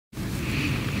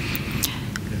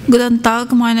Guten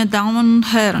Tag, meine Damen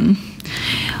und Herren.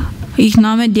 Ich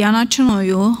name Diana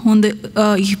Cionoiu und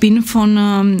ich bin von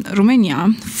Romania,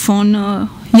 von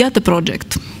Yate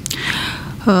Project.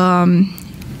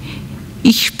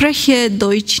 Ich spreche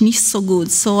Deutsch nicht so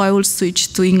gut, so I will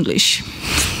switch to English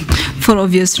for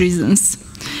obvious reasons.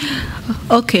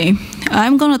 Okay,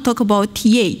 I'm gonna talk about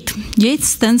Yate. Yate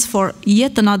stands for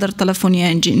Yet Another Telephony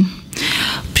Engine.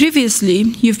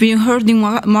 Previously, you've been hearing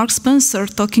Mark Spencer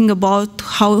talking about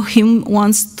how he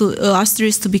wants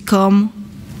Asterisk to become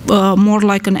more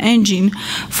like an engine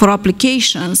for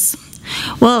applications.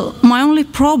 Well, my only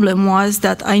problem was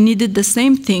that I needed the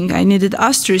same thing. I needed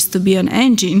Asterisk to be an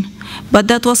engine, but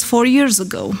that was 4 years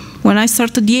ago when I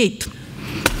started Yate.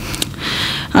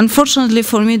 Unfortunately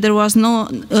for me, there was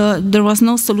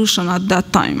no solution at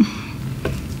that time.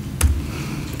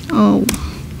 Oh.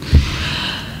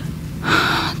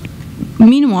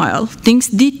 Meanwhile, things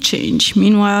did change.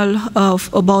 Meanwhile,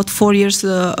 about 4 years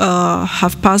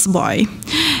have passed by,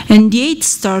 and Yate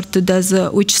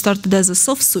which started as a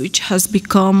soft switch, has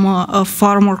become a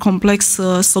far more complex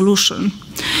solution.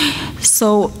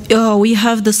 So we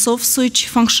have the soft switch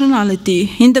functionality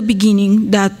in the beginning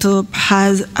that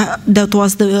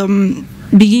was the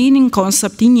beginning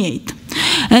concept in Yate.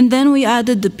 And then we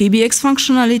added the PBX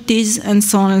functionalities and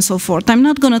so on and so forth. I'm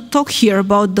not going to talk here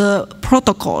about the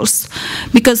protocols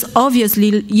because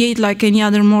obviously Yate, like any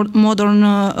other modern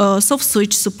soft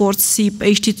switch, supports SIP,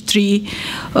 HTTP3,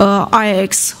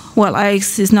 IX. Well,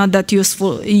 IX is not that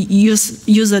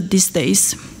used these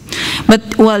days.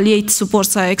 But, well, Yate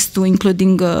supports IX too,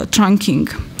 including trunking.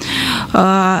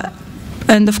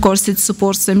 And of course, it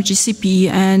supports MGCP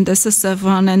and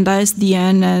SS7 and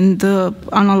ISDN and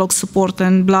analog support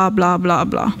and blah, blah, blah,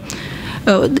 blah.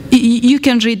 You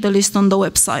can read the list on the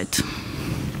website.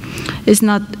 It's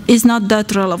not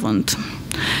that relevant.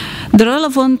 The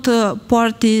relevant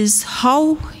part is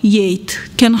how Yate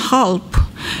can help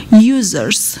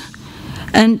users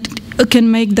and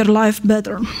can make their life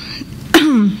better.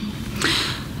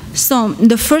 So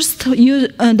the first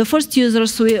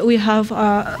users we have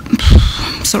are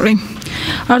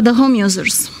the home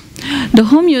users. The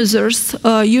home users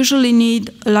usually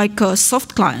need like a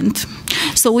soft client.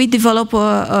 So we develop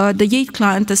the Yate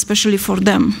client especially for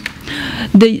them.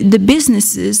 The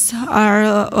businesses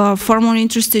are far more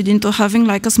interested into having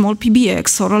like a small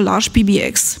PBX or a large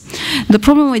PBX. The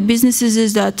problem with businesses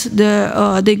is that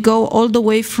they go all the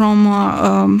way from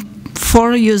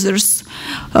 4 users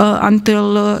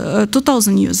until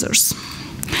 2,000 users.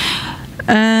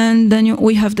 And then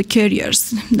we have the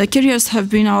carriers. The carriers have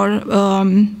been our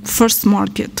first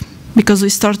market because we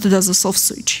started as a soft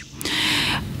switch.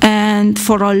 And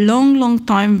for a long, long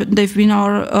time, they've been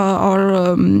our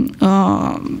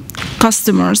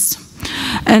customers.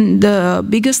 And the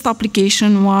biggest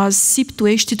application was SIP to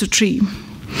HTTP3.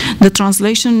 The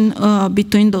translation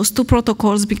between those two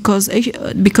protocols, because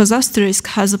Asterisk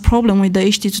has a problem with the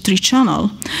HTTP3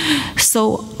 channel.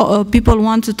 So people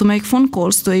wanted to make phone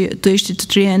calls to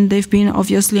HTTP3 and they've been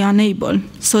obviously unable.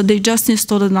 So they just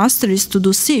installed an Asterisk to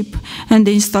do SIP and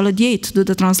they installed Yate to do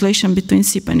the translation between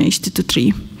SIP and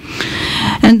HTTP3.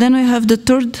 And then we have the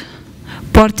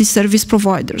third-party service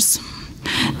providers.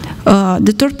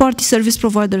 The third-party service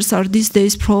providers are these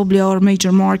days probably our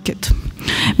major market.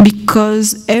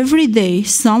 Because every day,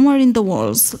 somewhere in the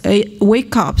world,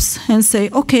 wake up and say,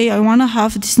 okay, I want to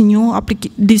have this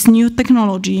new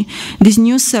technology, this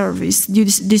new service,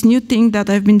 this new thing that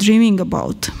I've been dreaming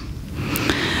about.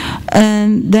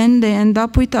 And then they end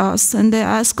up with us and they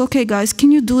ask, okay, guys,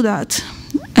 can you do that?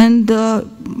 And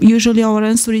usually our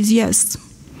answer is yes.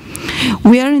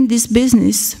 We are in this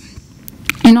business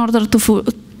in order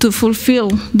to fulfill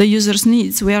the user's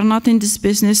needs. We are not in this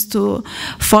business to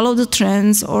follow the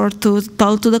trends or to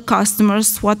tell to the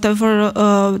customers whatever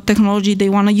technology they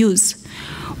want to use.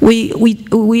 We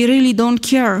really don't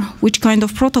care which kind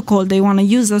of protocol they want to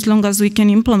use as long as we can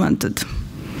implement it.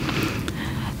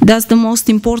 That's the most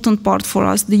important part for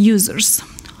us, the users.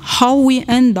 How we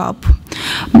end up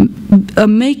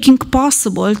making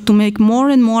possible to make more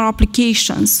and more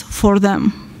applications for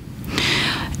them.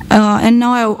 And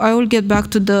now I will get back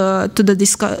to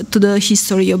the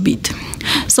history a bit.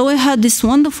 So I had this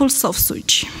wonderful soft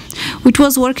switch, which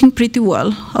was working pretty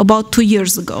well about 2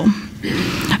 years ago.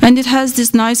 And it has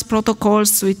these nice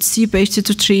protocols with SIP,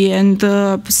 HTTP3, and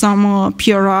some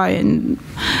PRI, and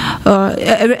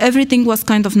everything was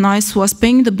kind of nice, was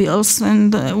paying the bills,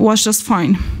 and was just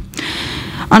fine.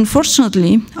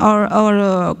 Unfortunately,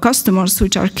 our customers,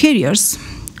 which are carriers,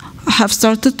 have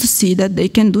started to see that they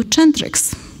can do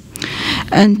Chandrex.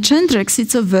 And Chandrex,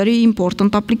 it's a very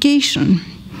important application.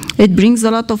 It brings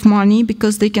a lot of money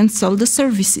because they can sell the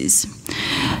services.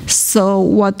 So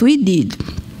what we did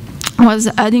was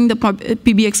adding the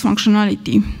PBX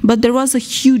functionality, but there was a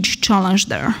huge challenge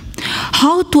there.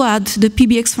 How to add the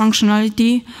PBX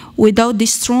functionality without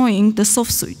destroying the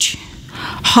soft switch?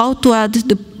 How to add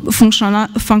the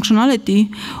functionality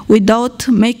without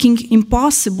making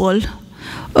impossible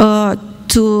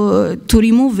to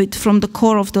remove it from the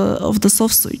core of the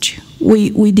soft switch.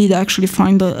 We did actually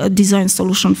find a design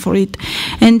solution for it.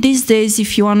 And these days,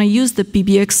 if you want to use the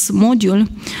PBX module,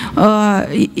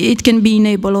 it can be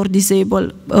enabled or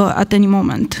disabled at any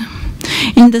moment.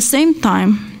 In the same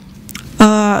time,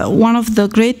 one of the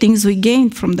great things we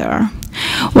gained from there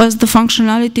was the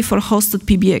functionality for hosted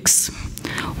PBX.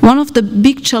 One of the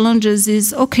big challenges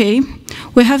is, okay,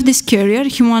 we have this carrier,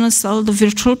 he wants to sell the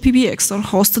virtual PBX or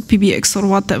hosted PBX or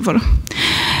whatever.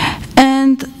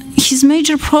 And his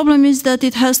major problem is that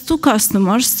it has two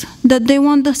customers that they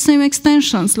want the same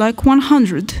extensions, like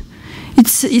 100.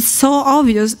 It's so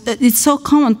obvious, it's so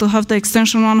common to have the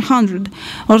extension 100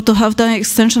 or to have the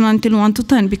extension until 1 to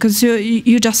 10 because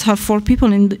you just have 4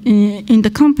 people in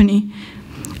the company.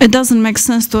 It doesn't make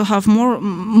sense to have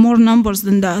more numbers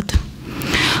than that.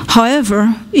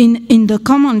 However, in the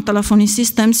common telephony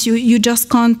systems, you just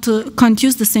can't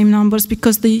use the same numbers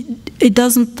because it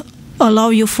doesn't allow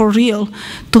you for real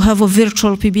to have a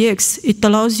virtual PBX. It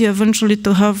allows you eventually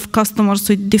to have customers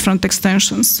with different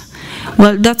extensions.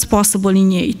 Well, that's possible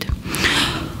in Yate.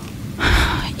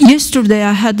 Yesterday,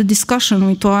 I had a discussion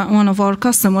with one of our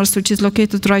customers, which is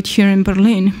located right here in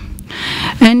Berlin.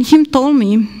 And he told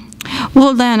me,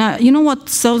 well, Diana, you know what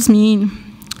sells me in?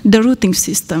 The routing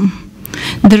system.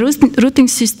 The routing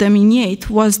system in Yate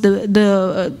was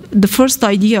the first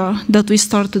idea that we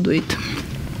started with.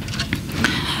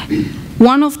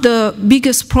 One of the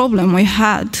biggest problems we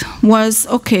had was,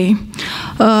 okay,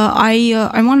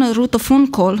 I want to route a phone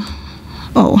call.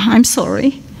 Oh, I'm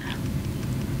sorry.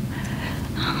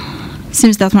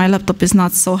 Seems that my laptop is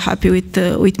not so happy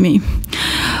with me.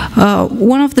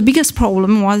 One of the biggest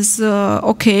problems was,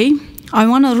 okay, I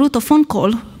want to route a phone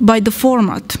call by the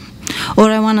format,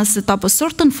 or I want to set up a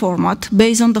certain format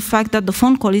based on the fact that the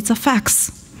phone call is a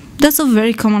fax. That's a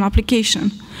very common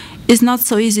application. It's not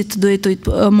so easy to do it with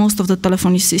most of the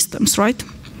telephony systems, right?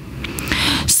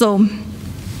 So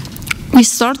we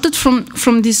started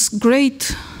from this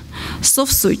great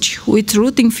soft switch with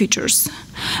routing features,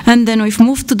 and then we've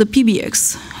moved to the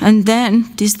PBX, and then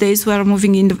these days we are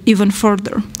moving even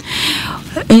further.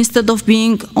 Instead of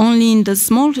being only in the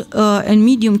small and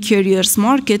medium carriers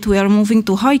market, we are moving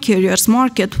to high carriers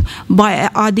market by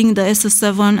adding the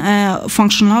SS7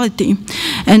 functionality.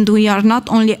 And we are not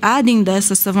only adding the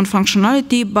SS7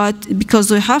 functionality, but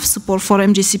because we have support for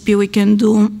MGCP, we can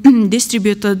do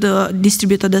distributed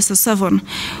SS7,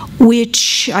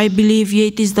 which I believe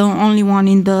Yate is the only one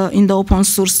in the open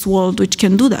source world which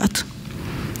can do that.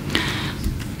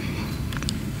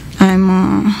 I'm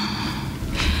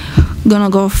gonna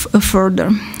go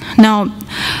further. Now,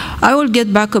 I will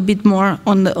get back a bit more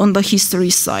on the history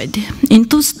side. In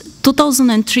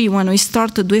 2003, when we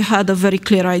started, we had a very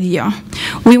clear idea.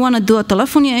 We want to do a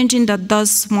telephony engine that does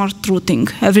smart routing.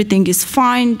 Everything is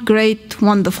fine, great,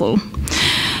 wonderful.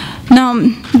 Now,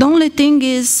 the only thing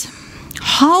is,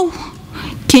 how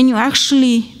can you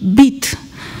actually beat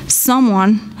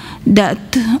someone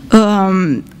that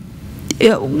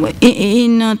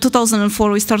in 2004,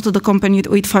 we started the company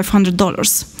with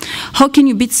 $500. How can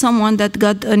you beat someone that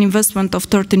got an investment of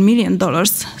 $13 million?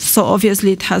 So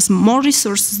obviously it has more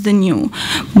resources than you,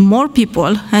 more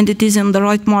people, and it is in the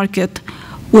right market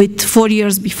with 4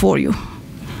 years before you.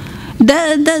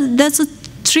 That's a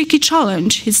tricky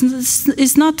challenge.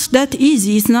 It's not that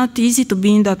easy. It's not easy to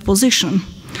be in that position.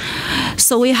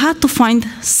 So we had to find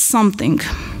something.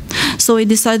 So we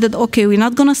decided, okay, we're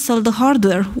not going to sell the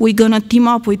hardware. We're going to team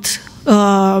up with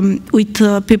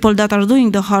people that are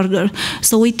doing the hardware.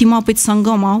 So we team up with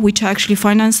Sangoma, which actually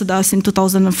financed us in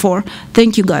 2004.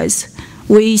 Thank you, guys.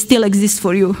 We still exist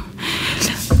for you.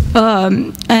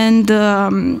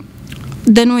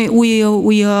 Then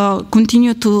we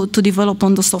continue to develop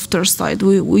on the software side.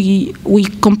 We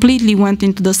completely went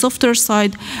into the software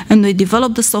side, and we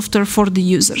developed the software for the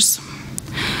users.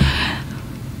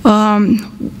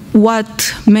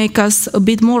 What made us a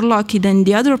bit more lucky than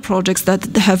the other projects that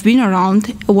have been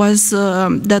around was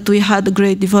that we had a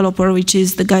great developer, which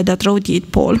is the guy that wrote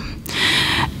it, Paul.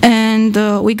 And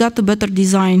we got a better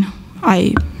design,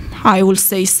 I will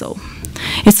say so.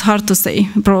 It's hard to say,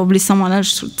 probably someone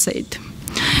else should say it.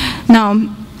 Now,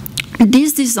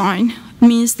 this design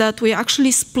means that we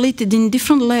actually split it in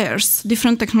different layers,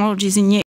 different technologies in Yate.